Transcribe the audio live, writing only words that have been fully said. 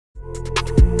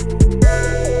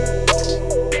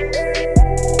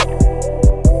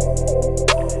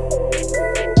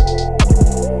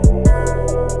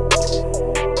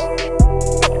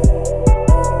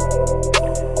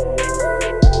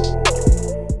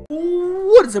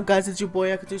What is up, guys? It's your boy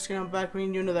Akatuske, and I'm back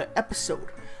bringing you another episode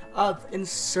of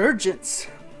Insurgence.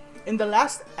 In the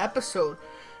last episode,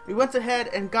 we went ahead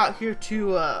and got here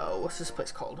to, what's this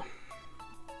place called?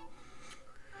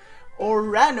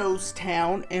 Orano's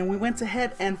town, and we went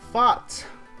ahead and fought,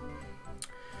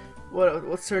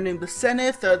 what's her name? The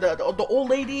Zenith, the old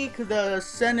lady, because the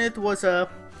Zenith was,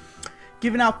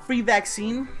 giving out free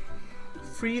vaccines,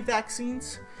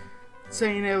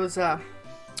 saying it was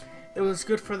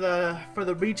good for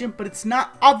the region, but it's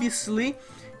not. Obviously,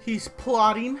 he's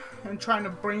plotting and trying to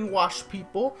brainwash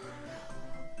people.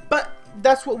 But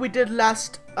that's what we did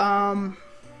last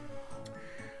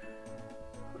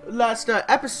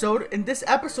episode. In this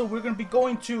episode, we're gonna be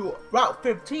going to Route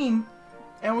 15,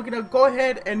 and we're gonna go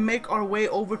ahead and make our way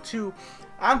over to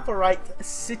Ampharite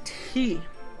City.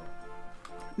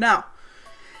 Now,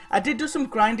 I did do some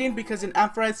grinding because in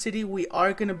Ampharite City we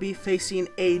are going to be facing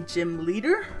a gym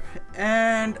leader,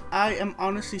 and I am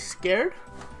honestly scared,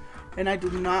 and I do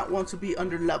not want to be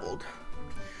underleveled.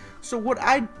 So what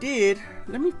I did,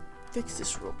 let me fix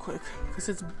this real quick because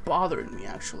it's bothering me.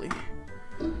 Actually,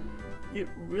 it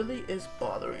really is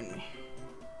bothering me.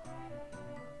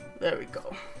 There we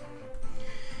go.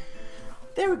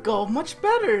 There we go. Much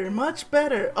better, much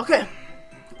better. Okay.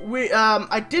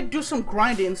 I did do some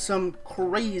grinding, some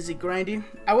crazy grinding.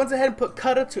 I went ahead and put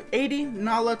Kata to 80,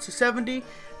 Nala to 70,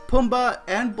 Pumbaa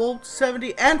and Bull to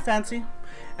 70, and Fancy.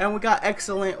 And we got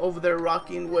Excellent over there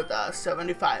rocking with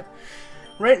 75.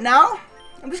 Right now,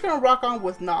 I'm just going to rock on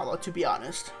with Nala, to be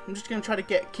honest. I'm just going to try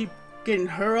to keep getting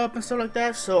her up and stuff like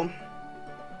that. So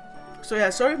yeah,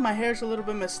 sorry if my hair's a little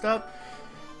bit messed up.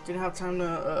 Didn't have time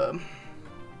to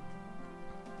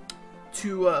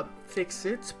fix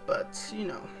it, but you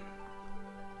know.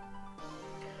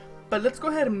 But let's go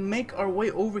ahead and make our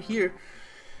way over here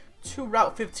to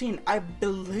Route 15. I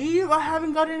believe I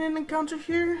haven't gotten an encounter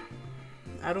here.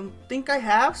 I don't think I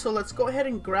have, so let's go ahead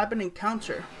and grab an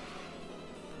encounter.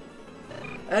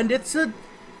 And it's a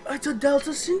Delta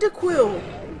Cyndaquil.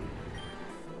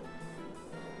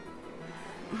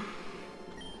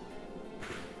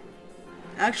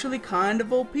 Actually kind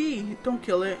of OP. Don't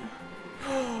kill it.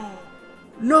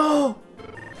 No!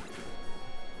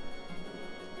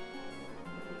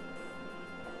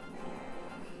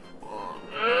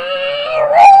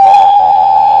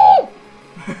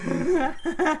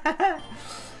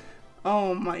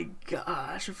 Oh my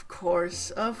gosh, of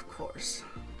course.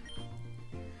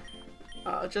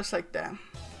 Just like that.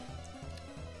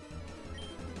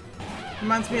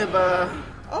 Reminds me of,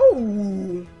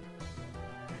 oh!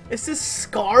 Is this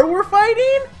Scar we're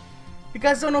fighting? If you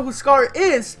guys don't know who Scar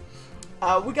is,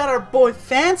 we got our boy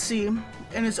Fancy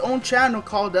in his own channel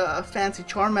called Fancy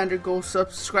Charmander. Go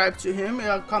subscribe to him.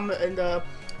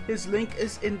 His link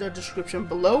is in the description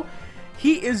below.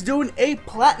 He is doing a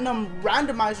platinum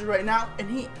randomizer right now,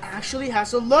 and he actually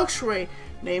has a Luxray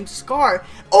named Scar.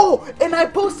 Oh, and I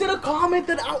posted a comment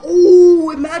that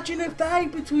imagine a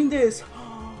fight between this.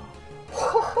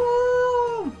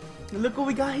 Look what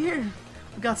we got here.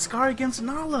 We got Scar against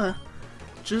Nala.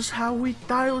 Just how we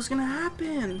thought it was gonna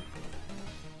happen.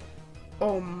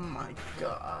 Oh my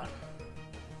god.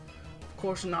 Of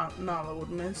course Nala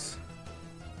would miss.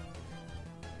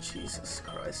 Jesus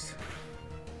Christ.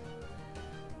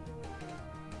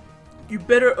 You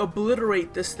better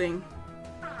obliterate this thing.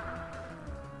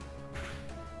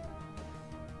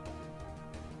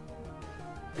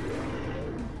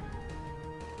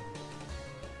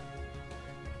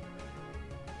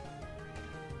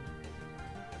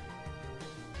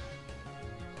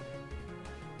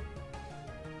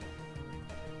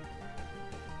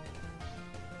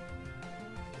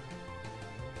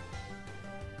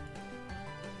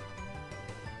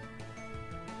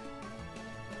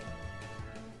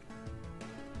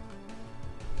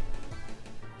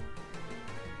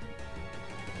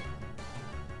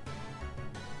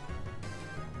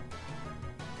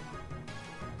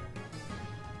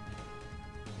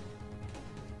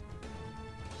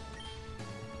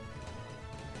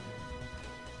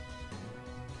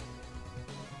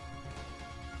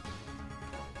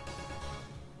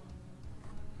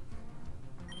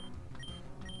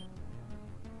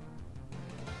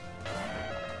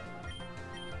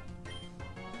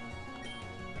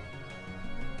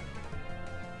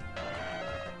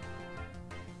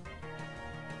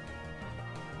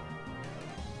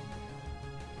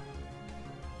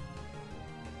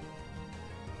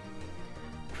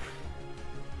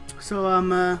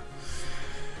 So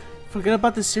forget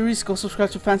about the series. Go subscribe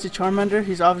to Fancy Charmander.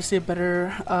 He's obviously a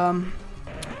better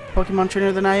Pokemon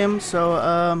trainer than I am.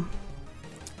 So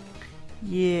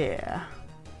yeah.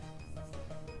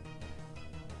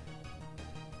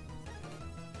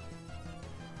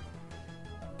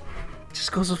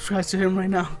 Just go subscribe to him right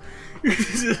now.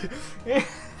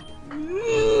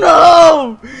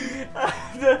 No!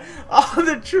 All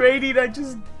the trading I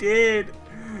just did.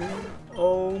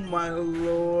 Oh my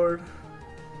lord.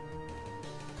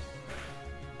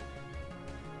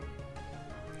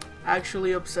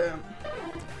 Actually upset.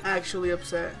 Actually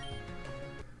upset.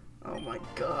 Oh my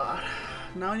god.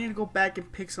 Now I need to go back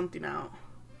and pick something out.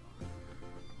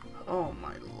 Oh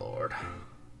my lord.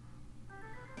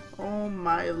 Oh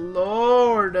my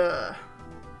lord.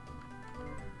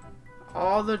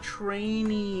 All the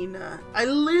training. I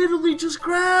literally just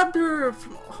grabbed her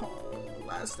from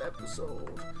last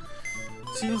episode.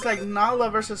 Seems like Nala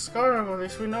versus Scar. At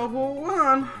least we know who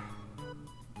won.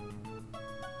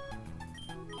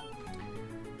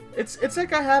 It's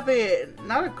like I have a,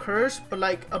 not a curse, but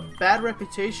like a bad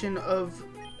reputation of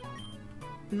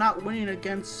not winning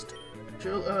against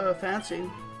Fancy.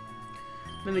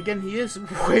 Then again, he is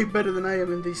way better than I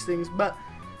am in these things, but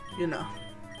you know.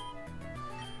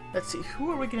 Let's see,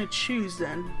 who are we gonna choose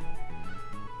then?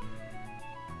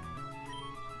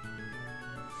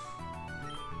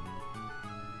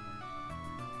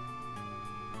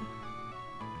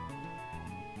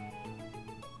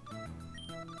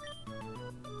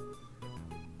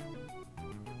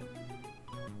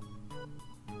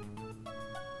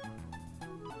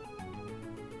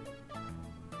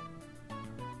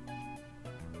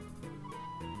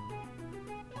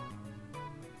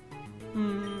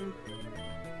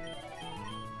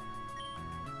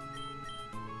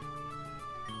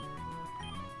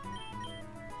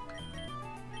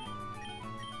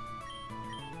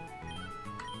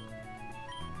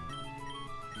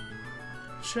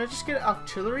 Should I just get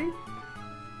artillery?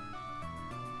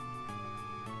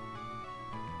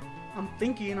 I'm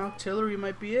thinking artillery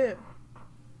might be it.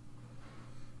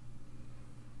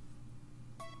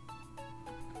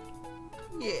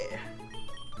 Yeah.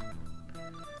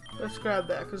 Let's grab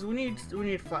that because we need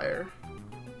fire.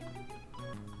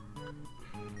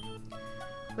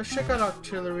 Let's check out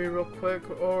artillery real quick,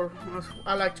 or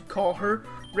I like to call her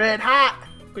Red Hot,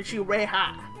 because she red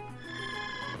hot.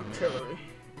 Artillery.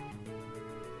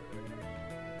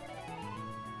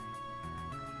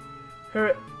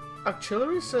 Her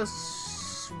artillery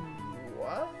says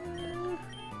what?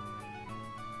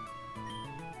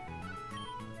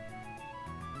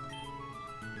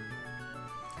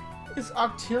 Is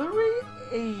artillery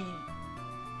a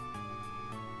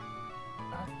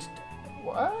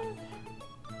what?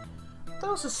 That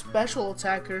was a special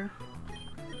attacker.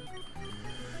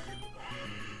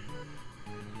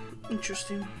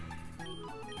 Interesting.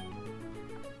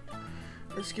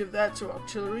 Let's give that to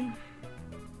artillery.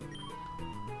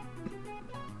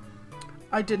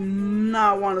 I did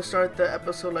not want to start the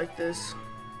episode like this.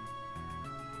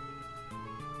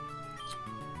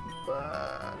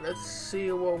 But let's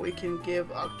see what we can give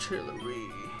artillery.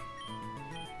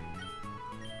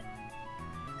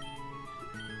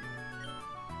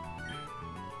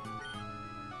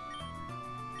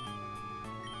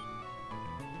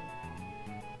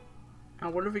 I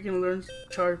wonder if he can learn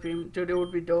charge beam. Dude, it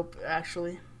would be dope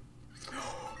actually.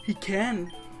 He can.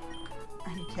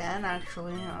 He can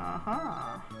actually,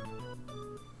 I'm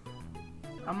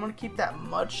gonna keep that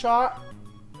mud shot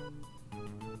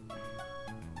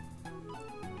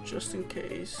just in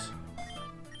case.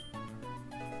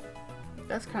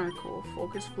 That's kind of cool.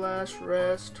 Focus blast,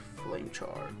 rest, flame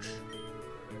charge,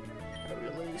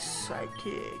 release,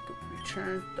 psychic,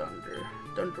 return, thunder.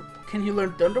 Can he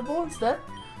learn thunderbolt instead?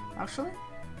 Actually,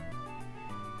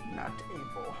 not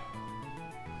able.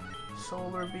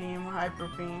 Solar beam, hyper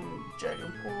beam, jet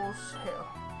impulse. Hell,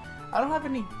 I don't have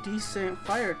any decent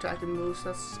fire attacking moves.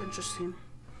 That's interesting.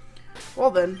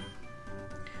 Well then,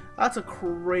 that's a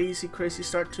crazy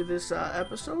start to this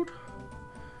episode.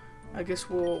 I guess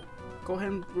we'll go ahead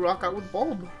and rock out with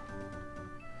Bulb.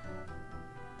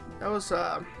 That was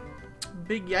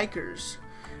big yikers.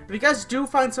 If you guys do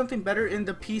find something better in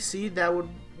the PC that would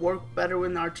work better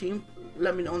with our team,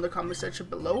 let me know in the comment section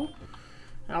below,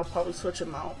 and I'll probably switch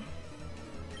them out.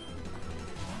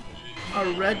 A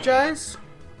Regice,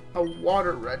 a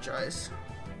water Regice.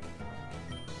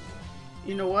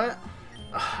 You know what?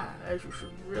 I should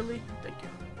really, thank you.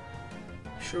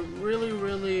 Should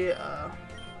really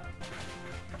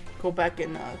go back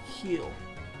and heal.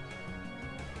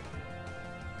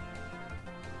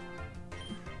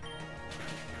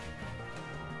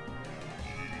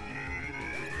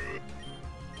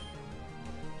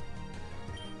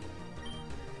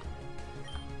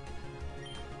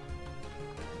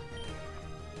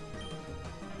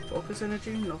 Focus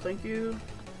energy, no thank you.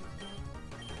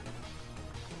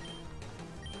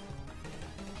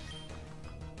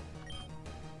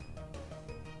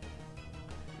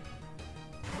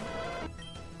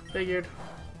 Figured.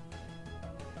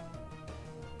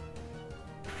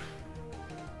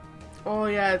 Oh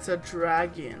yeah, it's a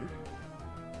dragon.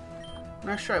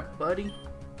 Nice try, buddy.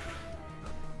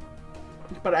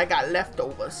 But I got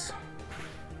leftovers.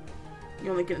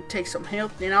 You're only gonna take some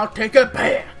health, then I'll take it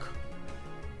back.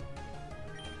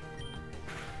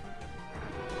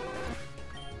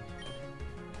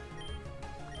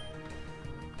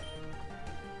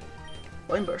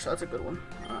 Flame burst, that's a good one.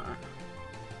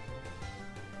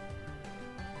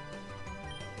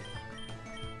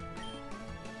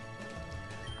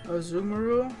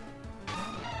 Azumarill.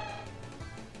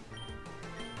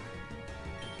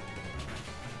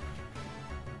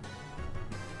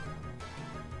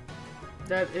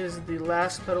 That is the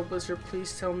last Petal Blizzard.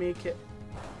 Please tell me it can.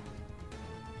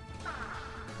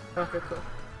 Okay, cool.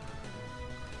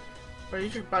 Bro, you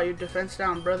should buy your defense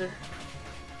down, brother.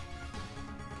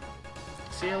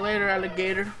 See you later,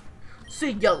 alligator.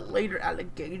 See ya later,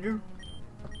 alligator.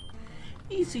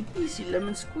 Easy peasy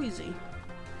lemon squeezy.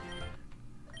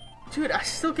 Dude, I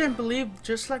still can't believe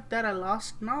just like that I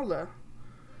lost Nala.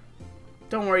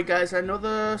 Don't worry guys, I know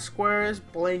the square is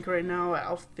blank right now.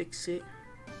 I'll fix it.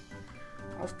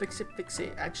 I'll fix it.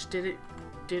 I just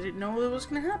didn't know it was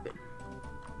gonna happen.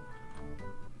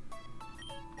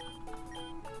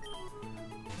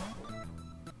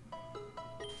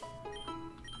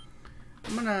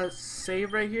 I'm gonna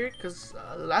save right here because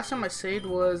last time I saved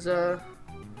was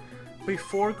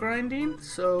before grinding,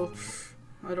 so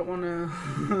I don't want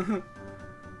to.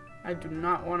 I do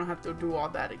not want to have to do all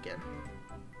that again.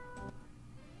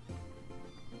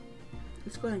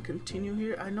 Let's go ahead and continue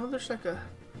here. I know there's like a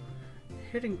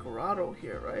hidden grotto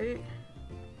here, right?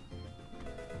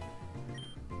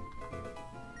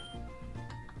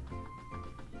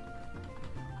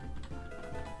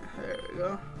 There we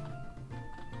go.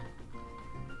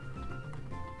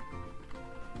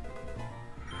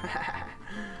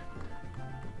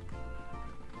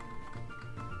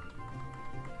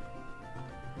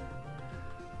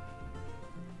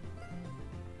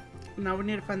 Now we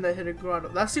need to find that hidden grotto.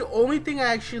 That's the only thing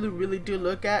I actually really do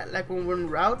look at, like when we're in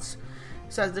routes.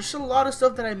 Besides, there's a lot of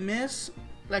stuff that I miss,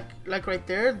 like right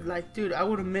there. Like, dude, I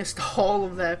would have missed all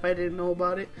of that if I didn't know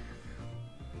about it.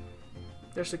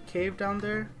 There's a cave down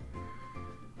there.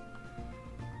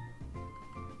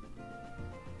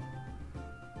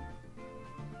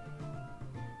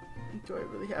 Do I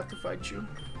really have to fight you?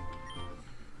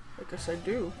 I guess I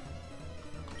do.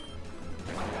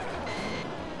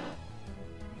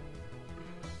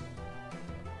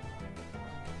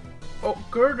 Oh,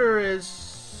 Girder,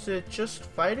 is it just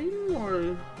fighting,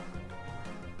 or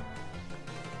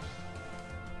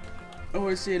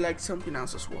is it like something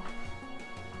else as well?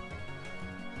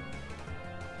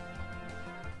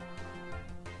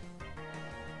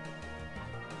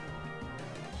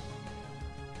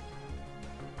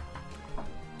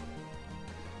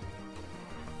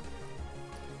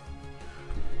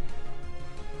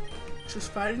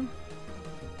 Just fighting?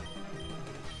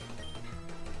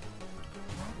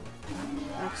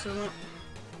 Excellent.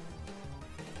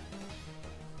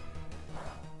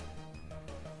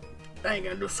 I ain't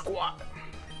gonna do squat.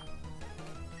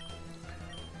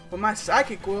 Well, my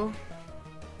psychic will.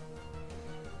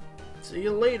 See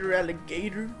you later,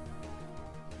 alligator.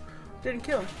 Didn't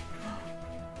kill him.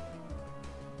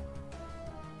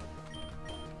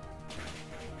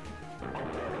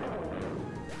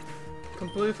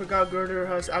 Completely forgot Girder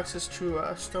has access to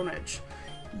Stone Edge.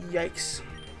 Yikes.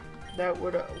 That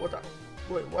would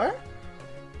wait, what?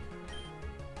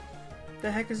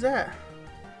 The heck is that?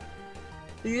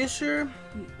 The user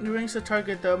rings the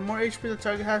target. The more HP the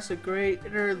target has, the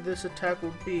greater this attack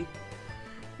will be.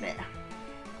 Nah.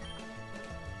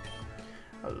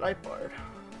 A light bar.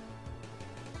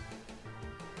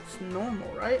 It's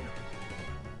normal, right?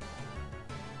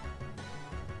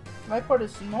 Light bar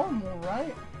is normal,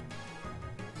 right?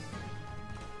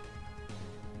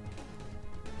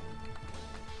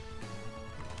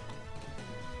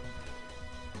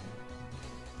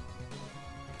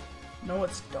 No,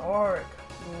 it's dark.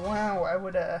 Wow, that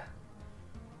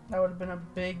would have been a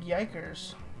big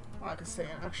yikers. Well, I could say it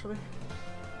actually.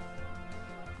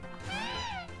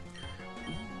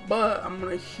 But I'm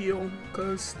gonna heal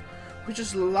because we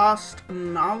just lost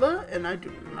Nala and I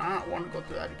do not want to go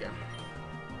through that again.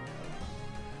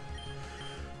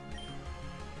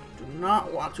 Do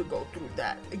not want to go through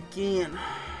that again.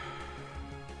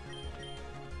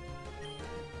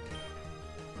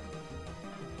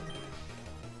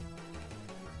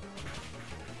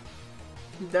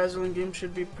 Dazzling Game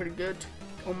should be pretty good.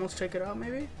 Almost take it out,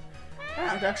 maybe?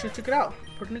 Yeah, I actually took it out.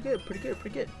 Pretty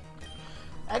good.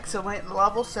 Excellent.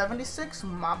 Level 76,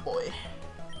 my boy.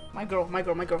 My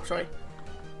girl, sorry.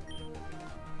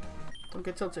 Don't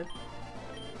get tilted.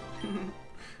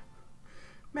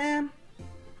 Man,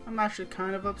 I'm actually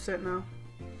kind of upset now.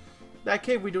 That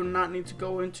cave we do not need to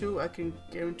go into, I can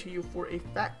guarantee you for a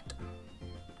fact.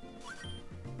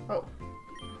 Oh.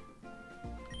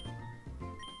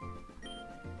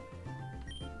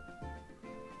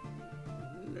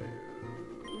 No.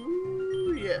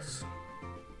 Yes.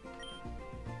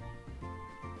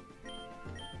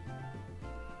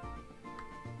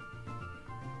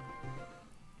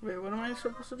 Wait, what am I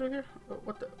supposed to do here? Oh,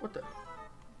 what the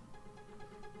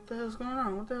hell's going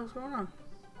on? What the hell's going on?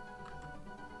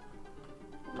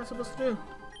 What am I supposed to do?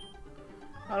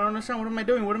 I don't understand. What am I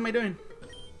doing? What am I doing?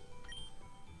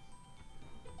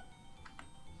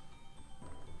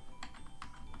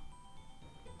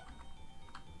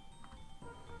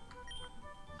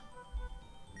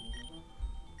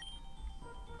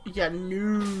 Yeah,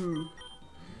 no.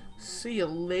 See you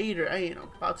later. I ain't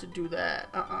about to do that.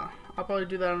 I'll probably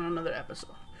do that on another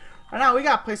episode. Right now, we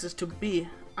got places to be.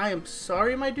 I am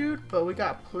sorry, my dude, but we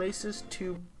got places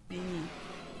to be.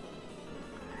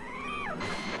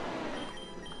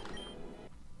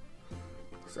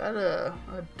 Is that a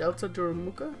Delta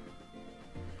Duramuka?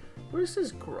 What is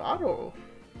this grotto?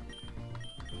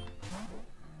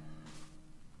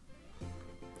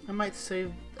 I might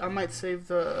save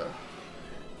the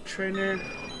trainer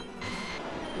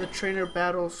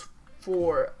battles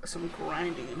for some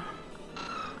grinding.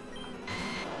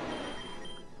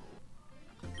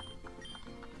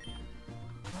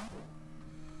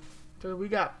 Cause we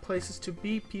got places to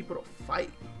be, people to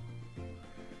fight.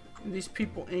 And these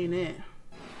people ain't it.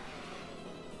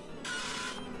 A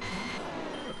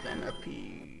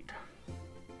centipede.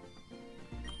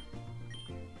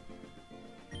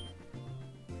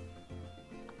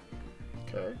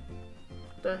 Okay.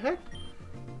 The heck?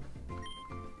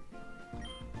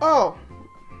 Oh!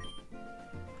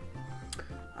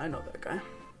 I know that guy.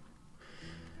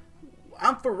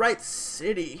 I'm for Right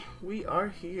City. We are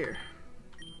here.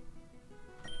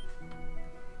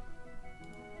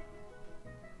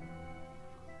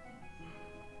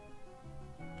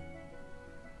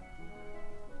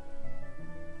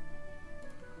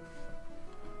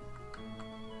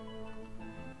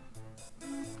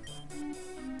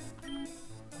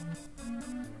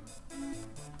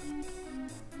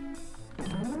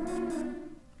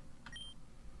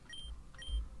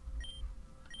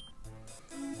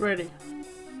 Ready.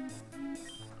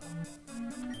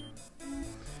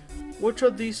 Which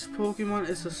of these Pokemon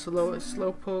is the slowest?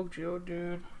 Slowpoke,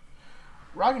 Geodude,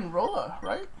 Roggenrola,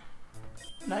 right?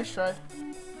 Nice try.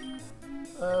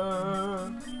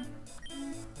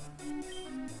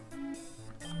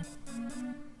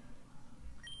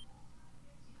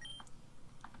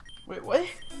 Wait, what?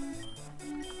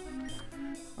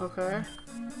 Okay.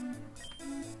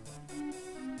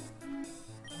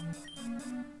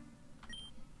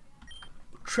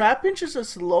 Trapinch is the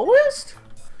slowest?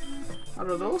 Out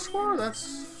of those four?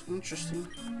 That's interesting.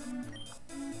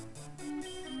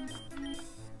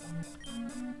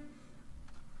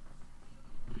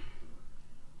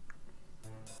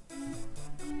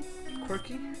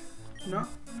 Quirky? No?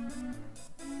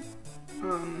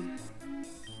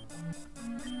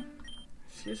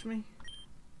 Excuse me?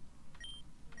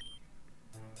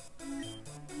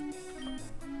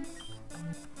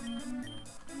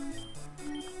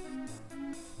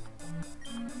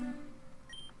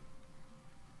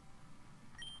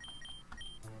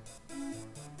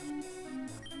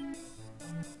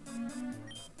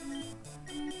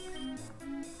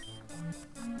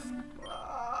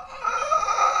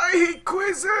 I hate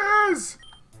quizzes!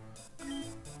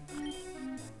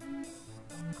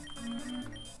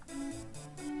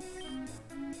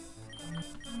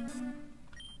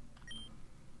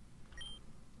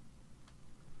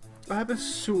 What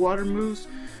happens to water moves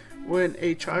when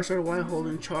a Charizard while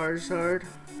holding Charizard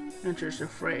enters the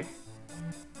fray?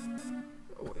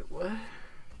 Wait, what?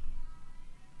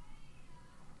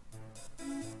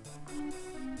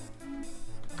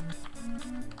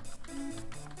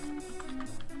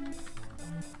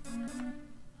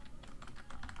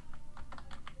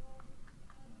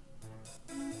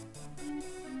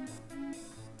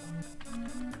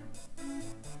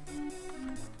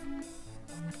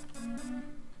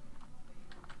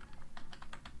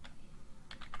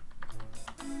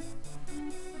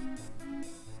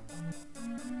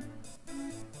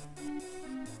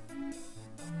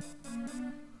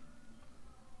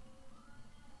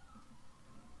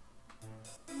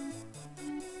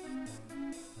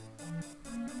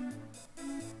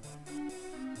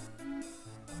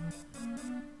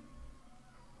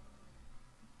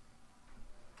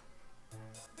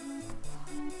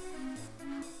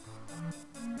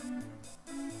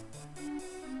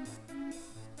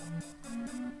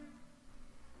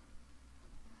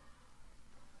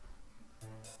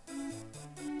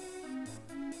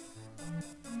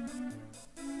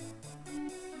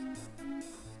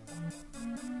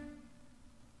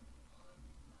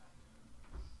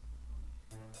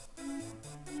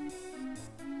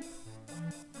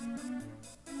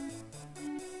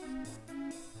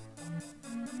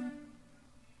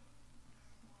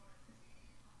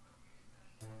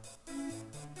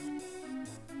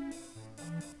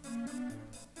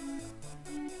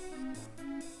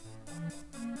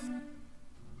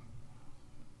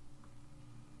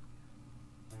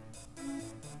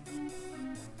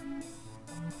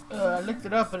 I looked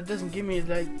it up, but it doesn't give me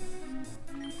like.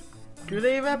 Do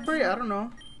they evaporate? I don't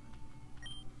know.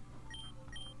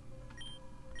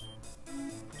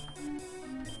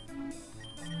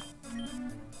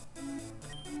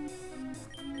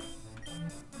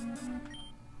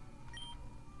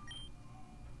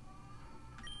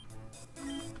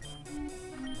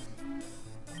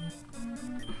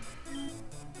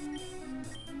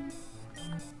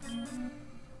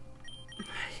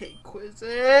 I hate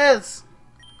quizzes.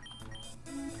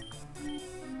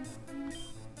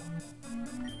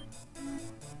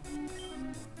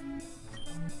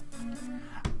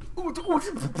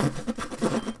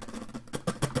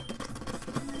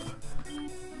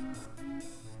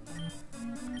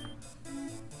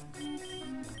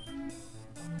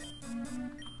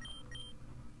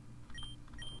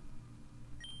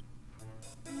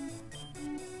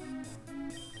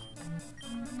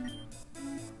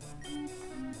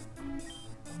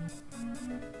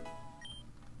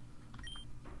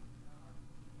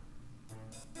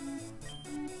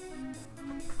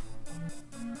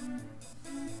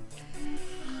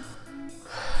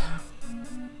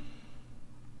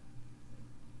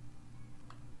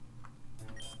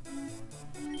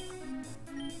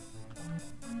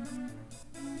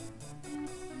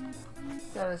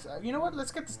 You know what?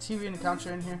 Let's get this TV and the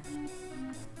counter in here.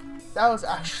 That was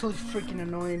actually freaking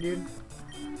annoying, dude.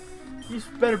 You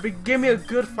better be. Give me a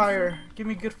good fire. Give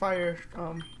me good fire,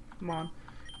 Mon.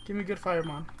 Give me good fire,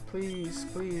 Mon. Please,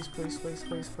 please, please, please,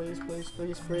 please, please, please,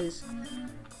 please, please.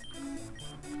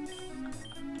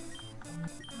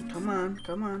 Come on,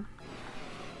 come on.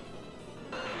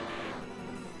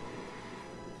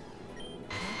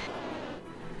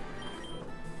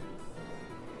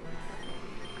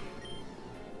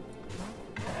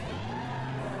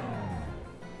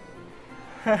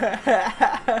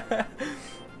 I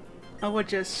would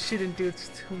just shouldn't do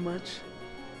it too much.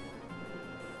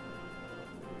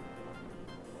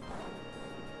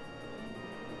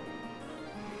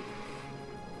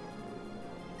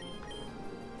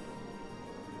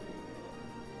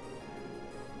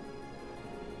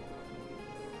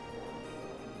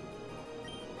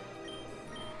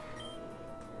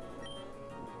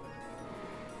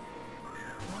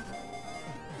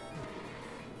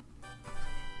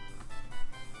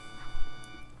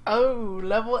 Oh,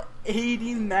 level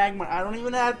 80 magma. I don't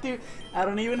even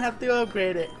have to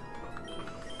upgrade it.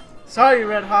 Sorry,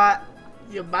 Red Hot.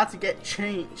 You're about to get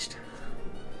changed.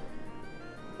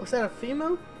 Was that a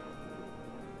female?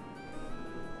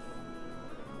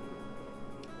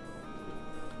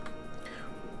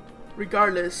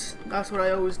 Regardless, that's what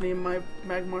I always name my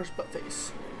Magmar's butt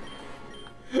face.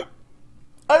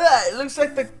 Alright, looks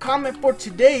like the comment for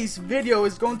today's video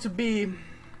is going to be...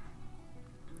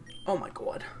 Oh my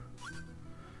god.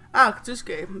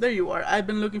 Akatuske, there you are. I've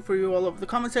been looking for you all over the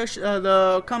comment section.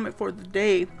 The comment for the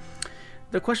day,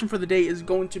 the question for the day is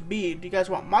going to be: do you guys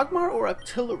want Magmar or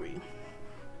artillery?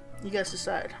 You guys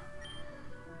decide.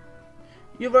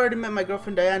 You've already met my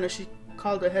girlfriend Diana. She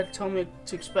called ahead to tell me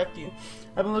to expect you.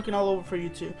 I've been looking all over for you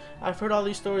too. I've heard all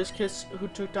these stories, kids who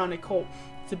took down a cult.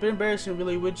 It's a bit embarrassing,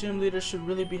 really. We gym leaders should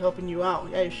really be helping you out.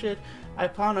 Yeah, you should. I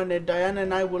plan on it. Diana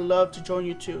and I would love to join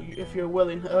you too, if you're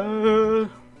willing.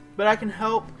 But I can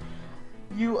help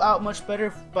you out much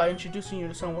better by introducing you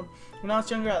to someone. When I was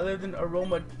younger, I lived in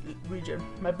Aroma region.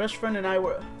 My best friend and I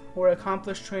were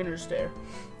accomplished trainers there,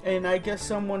 and I guess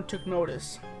someone took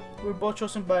notice. We were both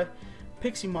chosen by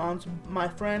Pixie Moms. My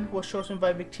friend was chosen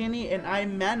by Victini, and I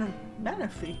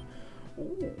Manaphy.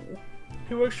 Ooh.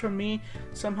 He works for me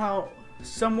somehow.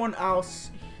 Someone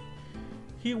else.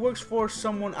 He works for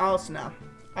someone else now.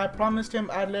 I promised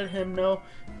him I'd let him know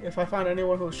if I found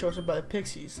anyone who was chosen by the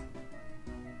Pixies.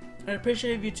 I'd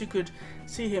appreciate if you two could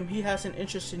see him. He has an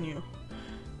interest in you.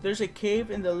 There's a cave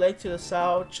in the lake to the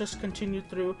south. Just continue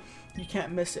through. You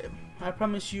can't miss it. I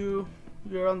promise you,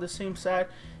 you're on the same side.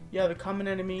 You have a common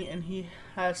enemy, and he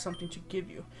has something to give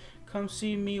you. Come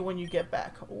see me when you get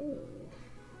back. Ooh.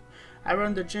 I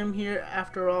run the gym here.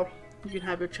 After all, you can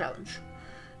have your challenge.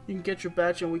 You can get your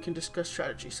badge, and we can discuss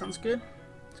strategy. Sounds good?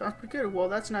 Sounds pretty good. Well,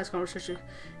 that's a nice conversation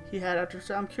he had after.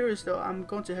 So I'm curious, though. I'm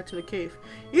going to head to the cave.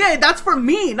 Yeah, that's for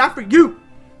me, not for you.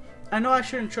 I know I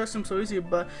shouldn't trust him so easy,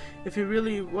 but if he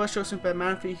really was chosen by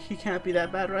Manaphy, he can't be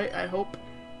that bad, right? I hope.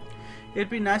 It'd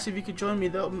be nice if you could join me,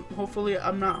 though. Hopefully,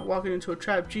 I'm not walking into a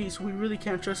trap. Jeez, we really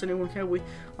can't trust anyone, can we?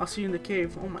 I'll see you in the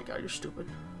cave. Oh my god, you're stupid.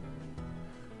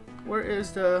 Where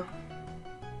is the...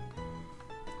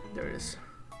 There it is.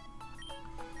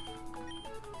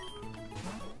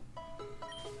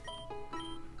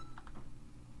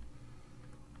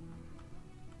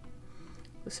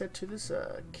 Let's head to this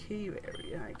cave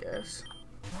area, I guess.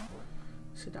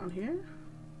 Is it down here?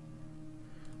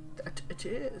 That it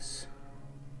is.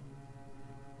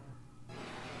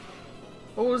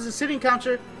 Oh, it's a sitting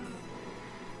counter.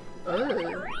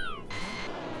 Oh.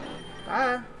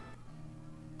 Ah.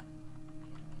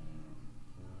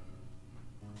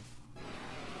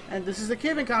 And this is the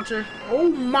cave encounter. Oh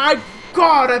my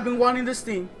god, I've been wanting this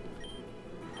thing.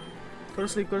 Go to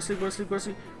sleep, go to sleep, go to sleep, go to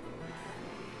sleep.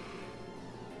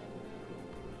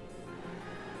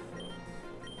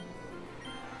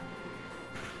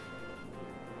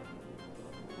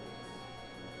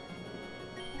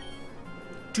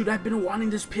 Dude, I've been wanting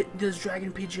this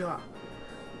dragon PGR.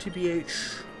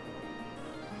 TBH.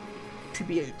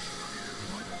 TBH.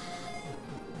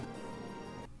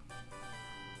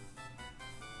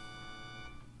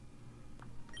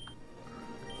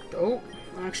 Dope.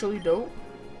 Actually dope.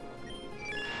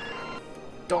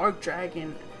 Dark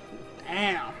dragon.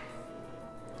 Damn.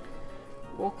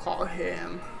 We'll call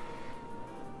him.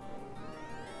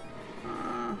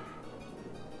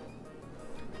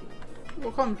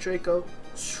 We'll call him Draco.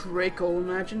 Draco,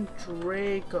 imagine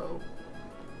Draco.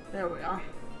 There we are.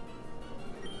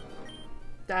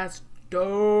 That's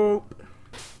dope.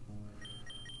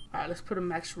 Alright, let's put a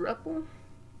max repel.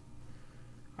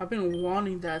 I've been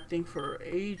wanting that thing for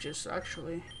ages,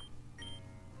 actually.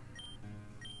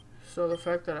 So the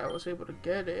fact that I was able to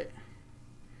get it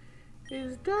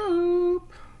is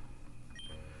dope.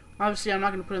 Obviously, I'm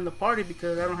not going to put it in the party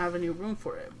because I don't have any room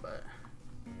for it, but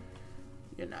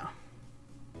you know.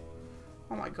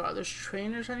 Oh my god, there's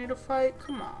trainers I need to fight?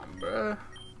 Come on, bruh.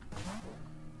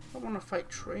 I want to fight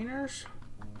trainers.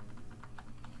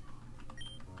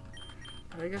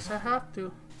 But I guess I have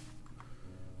to.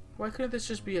 Why couldn't this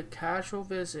just be a casual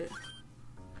visit?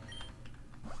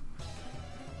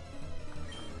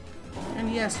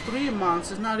 And yes, 3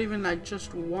 months. It's not even like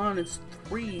just 1, it's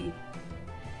 3.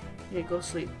 Yeah, go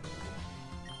sleep.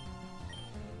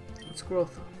 It's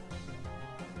growth.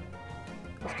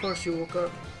 Of course you woke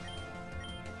up.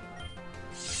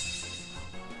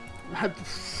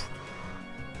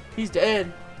 He's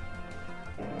dead.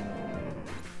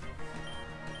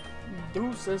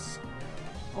 Deuces.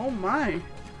 Oh my.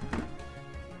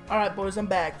 Alright boys, I'm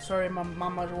back. Sorry my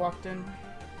mama walked in.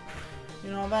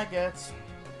 You know how that gets.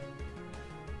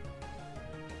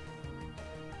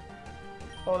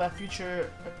 Oh, that future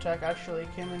attack actually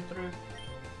came in through.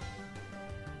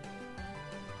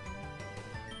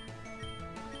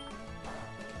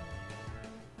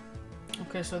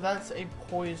 Okay, so that's a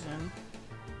poison.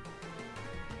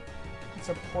 It's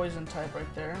a poison type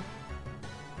right there.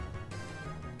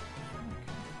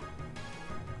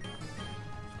 Okay.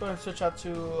 Let's go ahead and switch out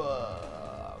to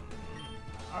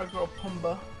our girl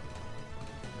Pumbaa.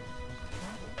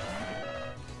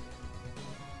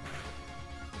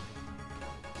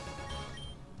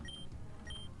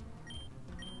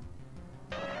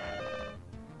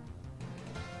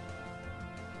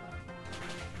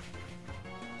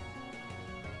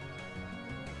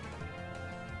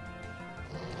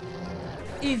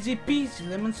 Easy peasy,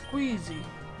 lemon squeezy.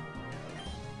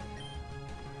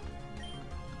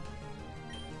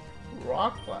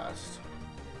 Rock blast.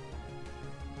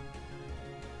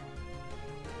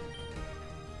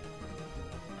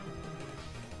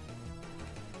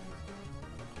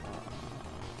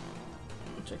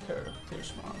 Take care of Clear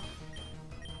Smog.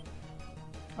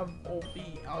 Of OB,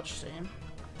 I'll just say him.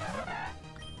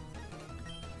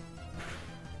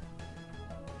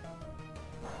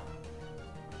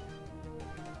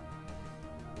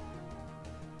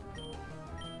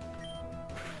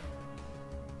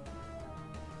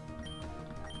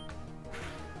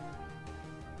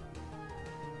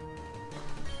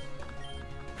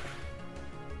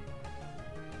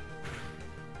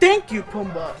 Thank you,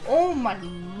 Pumbaa. Oh my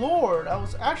lord, I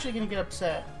was actually gonna get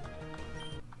upset.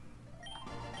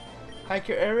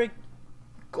 Hiker Eric,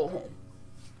 go home.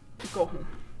 Go home.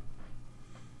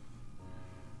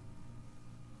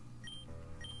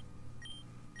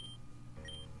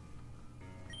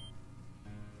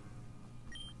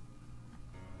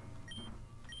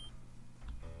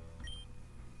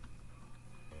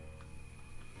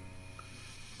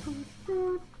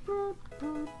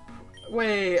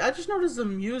 Wait, I just noticed the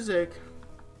music.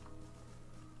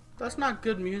 That's not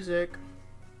good music.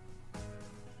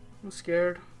 I'm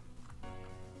scared.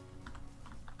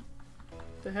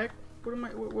 The heck? What am I?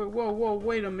 Whoa,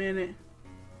 wait a minute.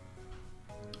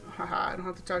 Haha, I don't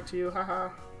have to talk to you. Haha.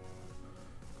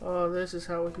 Oh, this is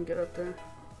how we can get up there.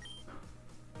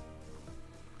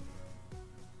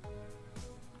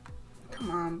 Come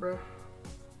on, bro.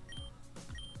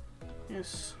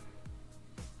 Yes.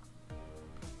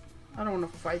 I don't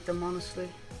want to fight them, honestly.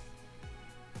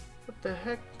 What the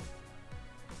heck?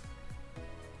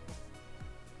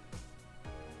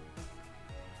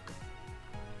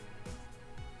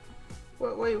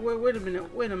 Wait a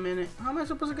minute. Wait a minute. How am I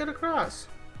supposed to get across?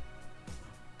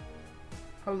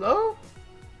 Hello?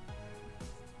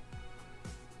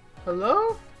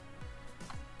 Hello?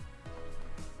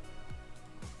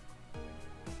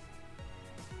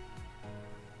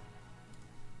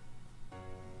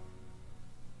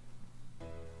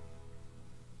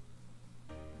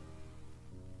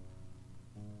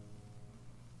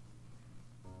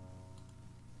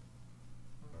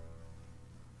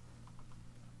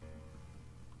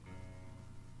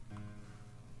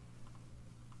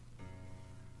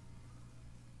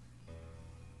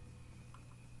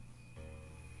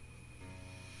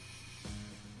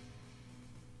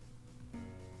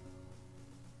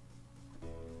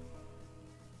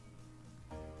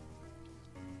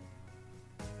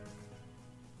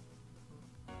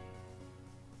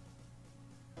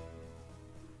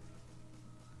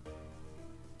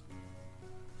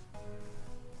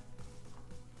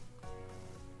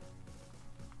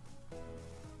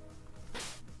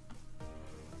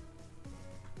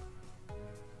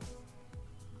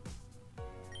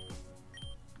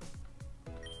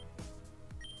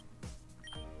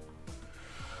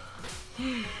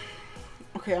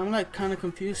 Okay, I'm like kind of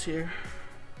confused here.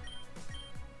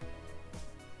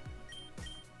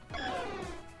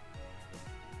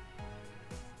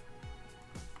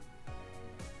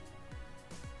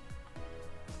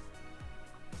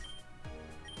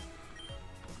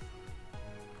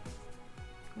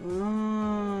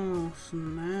 Oh,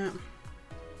 snap.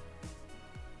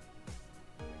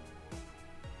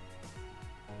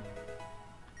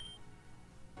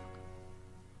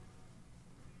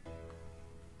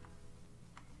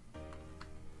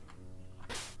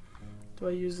 Do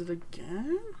I use it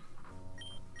again?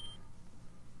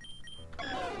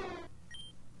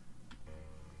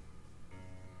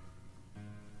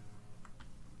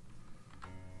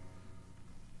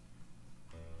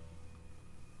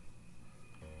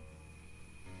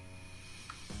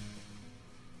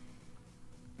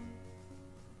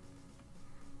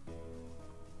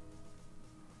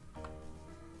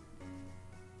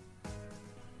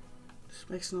 This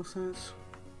makes no sense.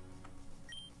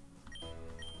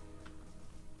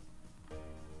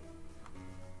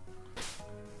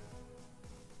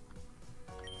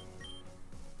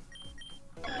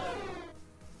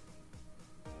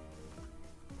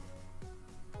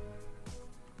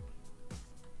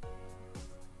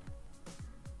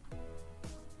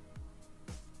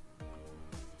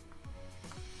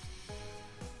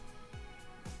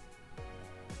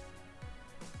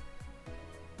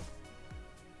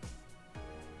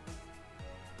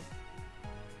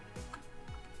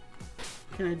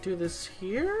 Can I do this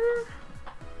here?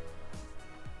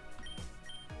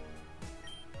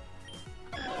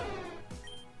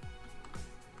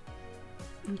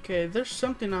 Okay, there's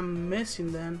something I'm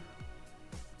missing then.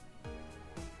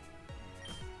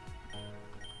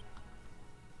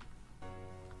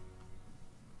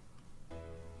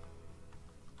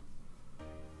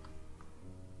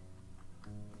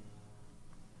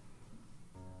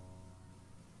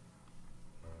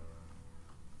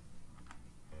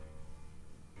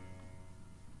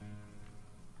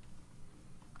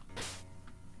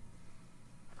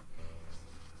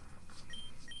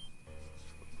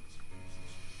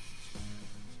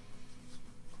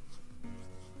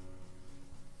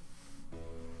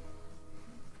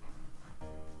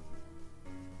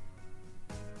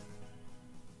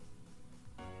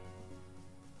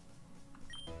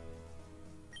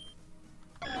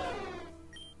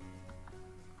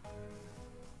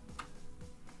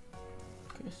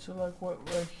 So like what,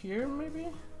 right here maybe?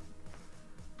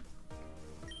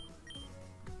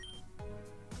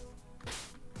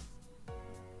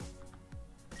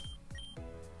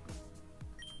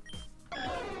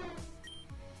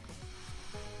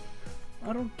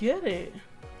 I don't get it.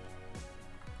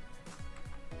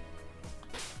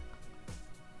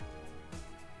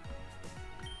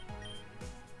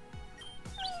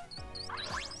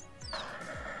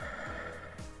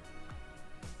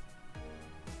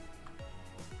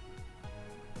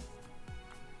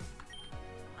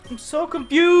 I'm so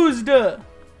confused.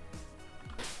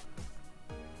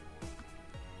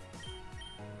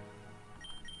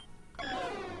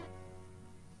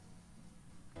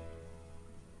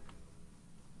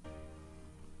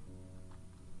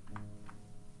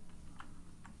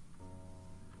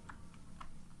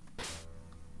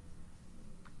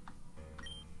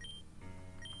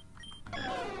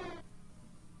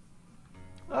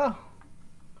 Oh,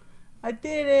 I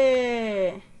did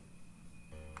it.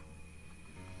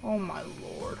 Oh my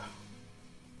lord.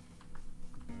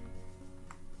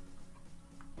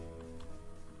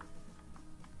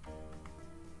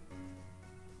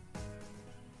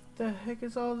 The heck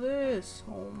is all this?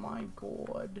 Oh my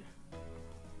god.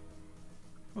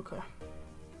 Okay.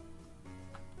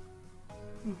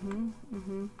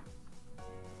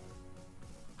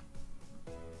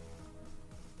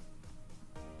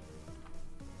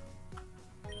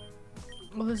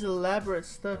 All this elaborate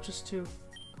stuff just to...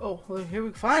 Oh, well, here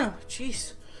we finally.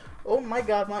 Jeez. Oh my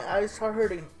god, my eyes are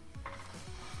hurting.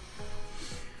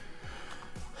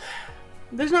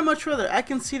 There's not much further. I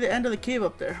can see the end of the cave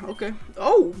up there. Okay.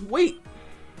 Oh, wait.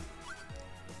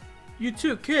 You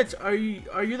two kids, are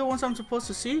you the ones I'm supposed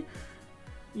to see?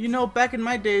 You know, back in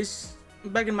my day,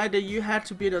 you had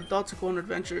to be an adult to go on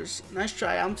adventures. Nice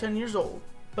try. I'm 10 years old.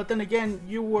 But then again,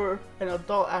 you were an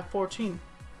adult at 14.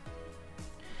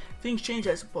 Things change,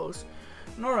 I suppose.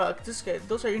 Nora, Akatuske,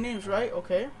 those are your names, right?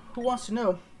 Okay. Who wants to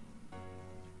know?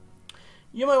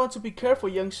 You might want to be careful,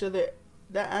 youngster.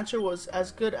 That answer was as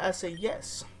good as a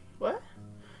yes. What?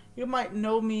 You might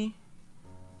know of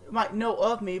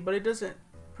me, but it doesn't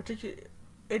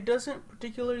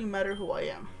particularly matter who I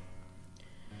am.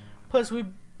 Plus,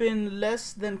 we've been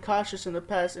less than cautious in the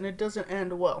past, and it doesn't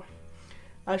end well.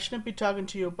 I shouldn't be talking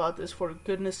to you about this, for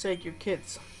goodness sake, you're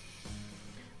kids.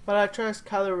 But I trust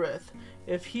Kylereth.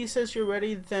 If he says you're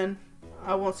ready, then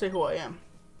I won't say who I am.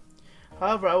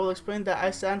 However, I will explain that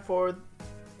I stand for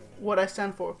what I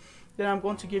stand for. Then I'm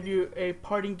going to give you a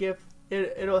parting gift.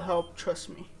 It'll help, trust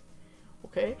me.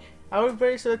 Okay? I work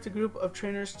very selected group of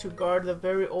trainers to guard the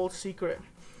very old secret.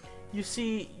 You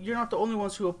see, you're not the only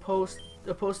ones who oppose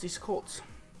these cults.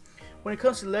 When it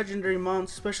comes to legendary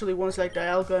mounts, especially ones like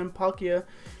Dialga and Palkia,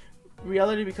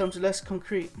 reality becomes less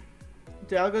concrete.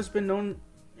 Dialga has been known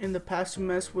in the past to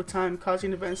mess with time,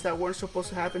 causing events that weren't supposed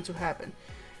to happen.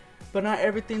 But not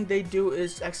everything they do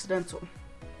is accidental.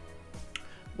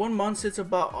 One month sits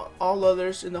above all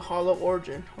others in the Hall of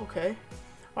Origin. Okay.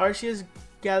 Arceus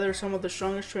gathers some of the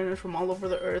strongest trainers from all over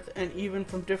the earth and even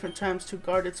from different times to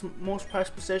guard its most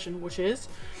prized possession, which is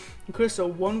a crystal,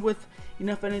 one with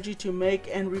enough energy to make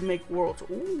and remake worlds.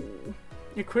 Ooh.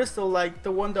 A crystal like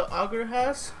the one the Augur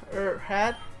has, or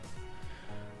had.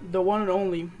 The one and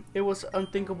only. It was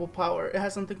unthinkable power. It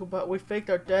has unthinkable power. We faked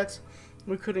our deaths.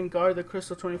 We couldn't guard the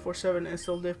crystal 24/7 and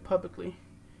still live publicly.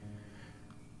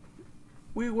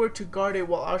 We were to guard it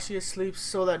while Arceus sleeps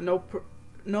so that no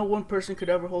one person could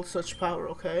ever hold such power,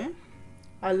 okay?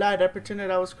 I lied. I pretended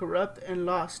I was corrupt and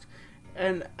lost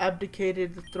and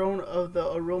abdicated the throne of the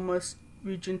Aromas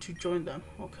region to join them,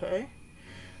 okay?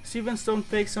 Steven Stone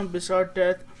faked some bizarre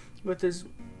death with his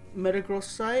Metagross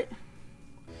site.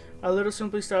 I little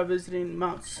simply started visiting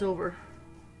Mount Silver.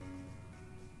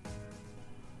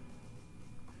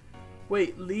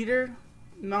 Wait, leader?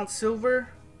 Mount Silver?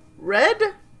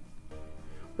 Red?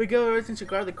 We gave everything to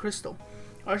guard the crystal.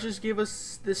 Arceus gave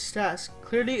us this task.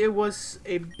 Clearly it was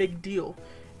a big deal,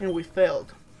 and we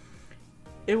failed.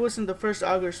 It wasn't the first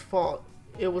Augur's fault.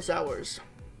 It was ours.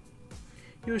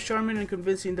 He was charming and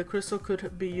convincing. The crystal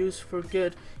could be used for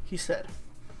good, he said.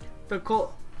 The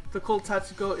cult had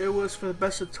to go. It was for the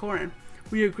best of Torin.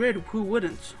 We agreed. Who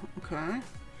wouldn't? Okay.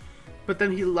 But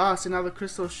then he lost, and now the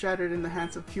crystal is shattered in the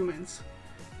hands of humans.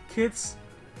 Kids,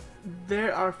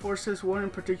 there are forces, one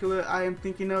in particular I am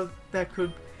thinking of, that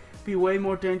could be way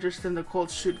more dangerous than the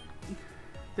cult should.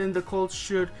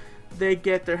 They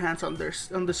get their hands on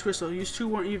this crystal. You two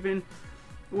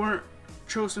weren't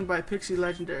chosen by Pixie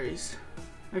legendaries,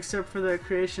 except for the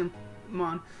creation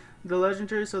mon. The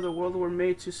legendaries of the world were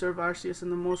made to serve Arceus,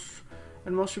 and most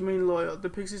remain loyal. The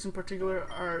Pixies in particular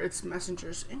are its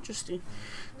messengers. Interesting.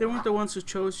 They weren't the ones who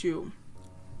chose you.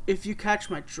 If you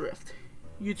catch my drift,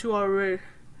 you two are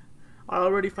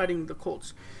already fighting the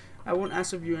cults. I won't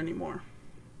ask of you anymore.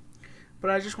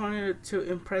 But I just wanted to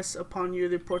impress upon you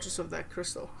the importance of that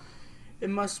crystal. It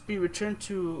must be returned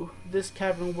to this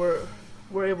cavern where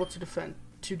we're able to defend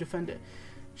it.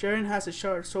 Jaren has a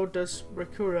shard, so does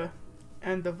Rakura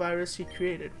and the virus he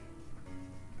created.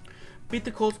 Beat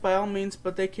the cults by all means,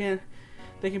 but they can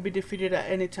be defeated at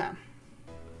any time.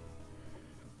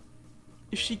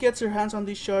 If she gets her hands on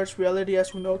these shards, reality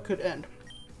as we know it could end.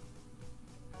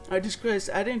 I disgrace.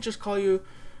 I didn't just call you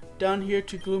down here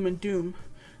to gloom and doom.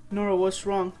 Nora, what's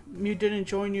wrong? Mew didn't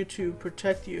join you to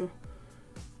protect you.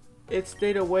 It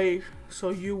stayed away so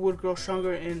you would grow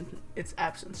stronger in its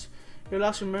absence. You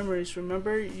lost your memories,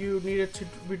 remember? You needed to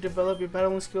redevelop your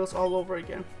battling skills all over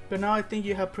again. But now I think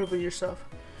you have proven yourself.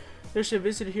 There's a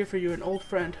visitor here for you, an old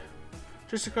friend.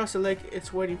 Just across the lake,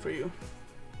 it's waiting for you.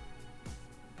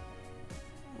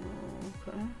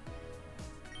 Okay.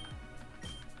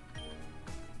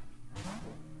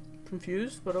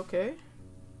 Confused, but okay.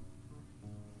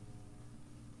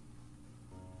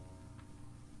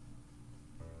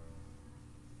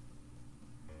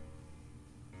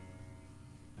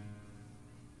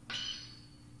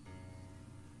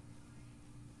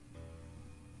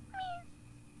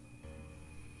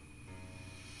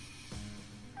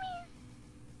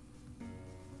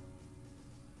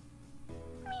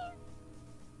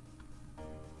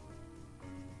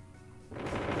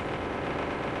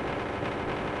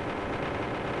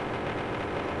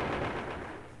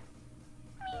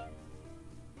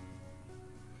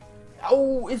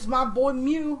 Oh, it's my boy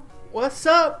Mew. What's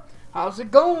up? How's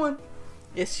it going?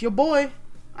 It's your boy,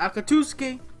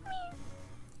 Akatuske.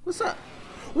 What's up?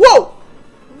 Whoa!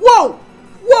 Whoa!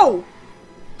 Whoa!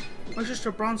 That's just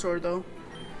a bronze sword, though.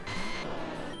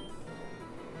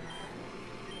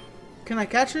 Can I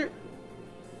catch it?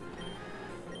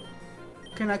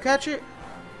 Can I catch it?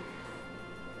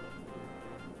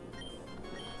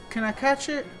 Can I catch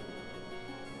it?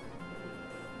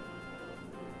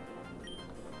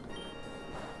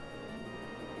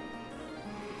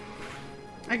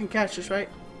 I can catch this, right?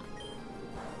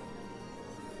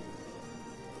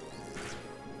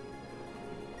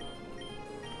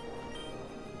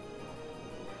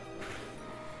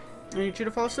 I need you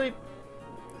to fall asleep.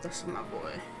 That's my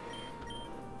boy.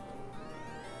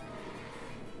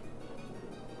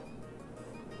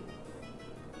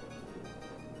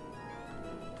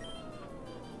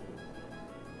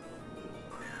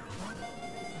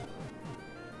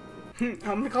 I'm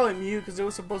gonna call it Mew because it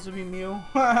was supposed to be Mew.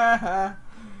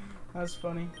 That's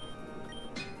funny.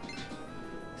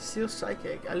 Still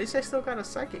psychic. At least I still got a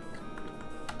psychic.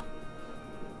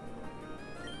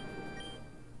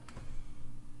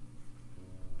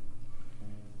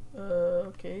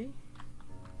 Okay.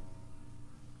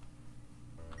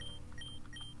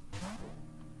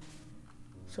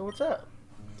 So what's up?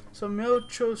 So Mew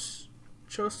chose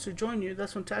to join you.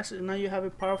 That's fantastic. Now you have a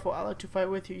powerful ally to fight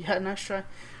with you. Yeah, nice try.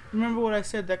 Remember what I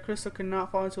said, that crystal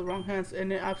cannot fall into the wrong hands,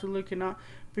 and it absolutely cannot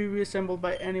be reassembled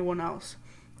by anyone else.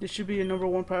 This should be your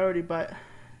 #1 priority, but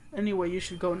anyway, you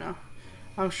should go now.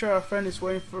 I'm sure our friend is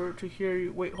waiting to hear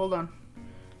you. Wait, hold on.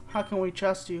 How can we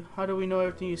trust you? How do we know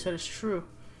everything you said is true?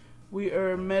 We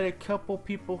met a couple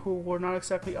people who were not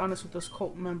exactly honest with us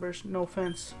cult members. No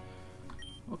offense.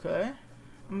 Okay.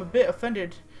 I'm a bit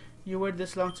offended you waited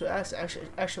this long to ask.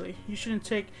 Actually, you shouldn't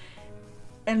take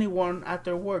anyone at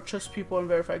their word. Trust people and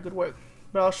verify good work.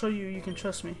 But I'll show you you can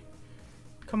trust me.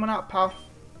 Come on out, pal.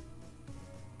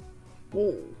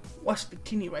 Whoa, watch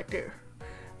Victini right there.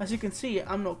 As you can see,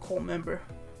 I'm no cult member.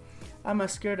 I'm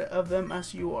as scared of them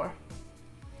as you are.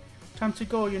 Time to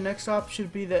go. Your next stop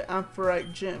should be the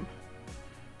Amphitrite Gym.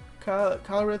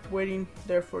 Calrith waiting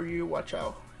there for you. Watch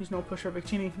out. He's no pusher.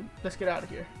 Victini, let's get out of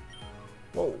here.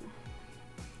 Whoa.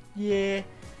 Yeah,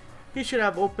 he should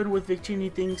have opened with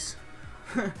Victini things.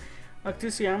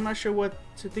 Akatuske, I'm not sure what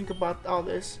to think about all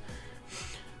this.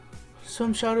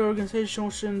 Some shadow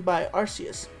organization by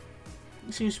Arceus.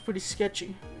 It seems pretty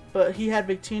sketchy. But he had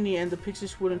Victini and the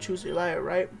pixies wouldn't choose a liar,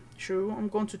 right? True. I'm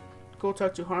going to go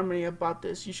talk to Harmony about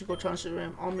this. You should go challenge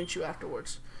him. I'll meet you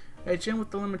afterwards. A gym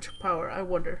with the limited power. I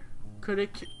wonder. Could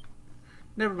it...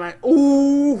 Never mind.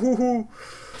 Ooh!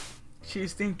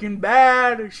 She's thinking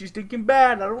bad. She's thinking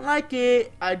bad. I don't like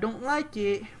it. I don't like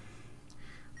it.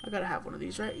 I gotta have one of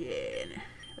these, right? Yeah.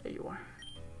 There you are.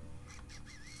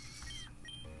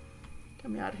 Get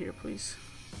me out of here, please.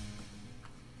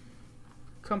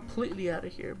 Completely out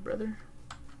of here, brother.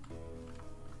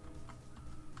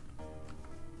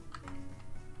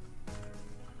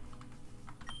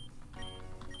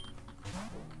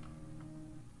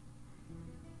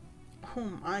 Oh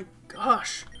my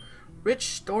gosh.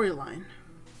 Rich storyline.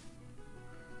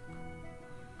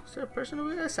 Is there a person over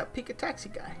there? That's a Pika taxi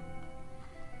guy.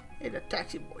 Hey, the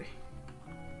taxi boy.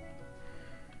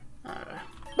 Alright.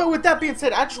 But with that being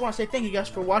said, I just want to say thank you guys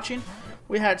for watching.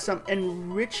 We had some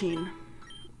enriching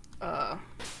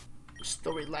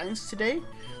storylines today.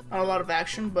 Not a lot of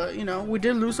action, but you know, we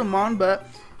did lose them on. But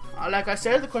like I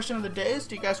said, the question of the day is,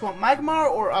 do you guys want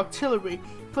Magmar or Artillery?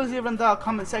 Please leave it in the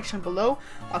comment section below.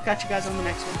 I'll catch you guys on the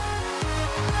next one.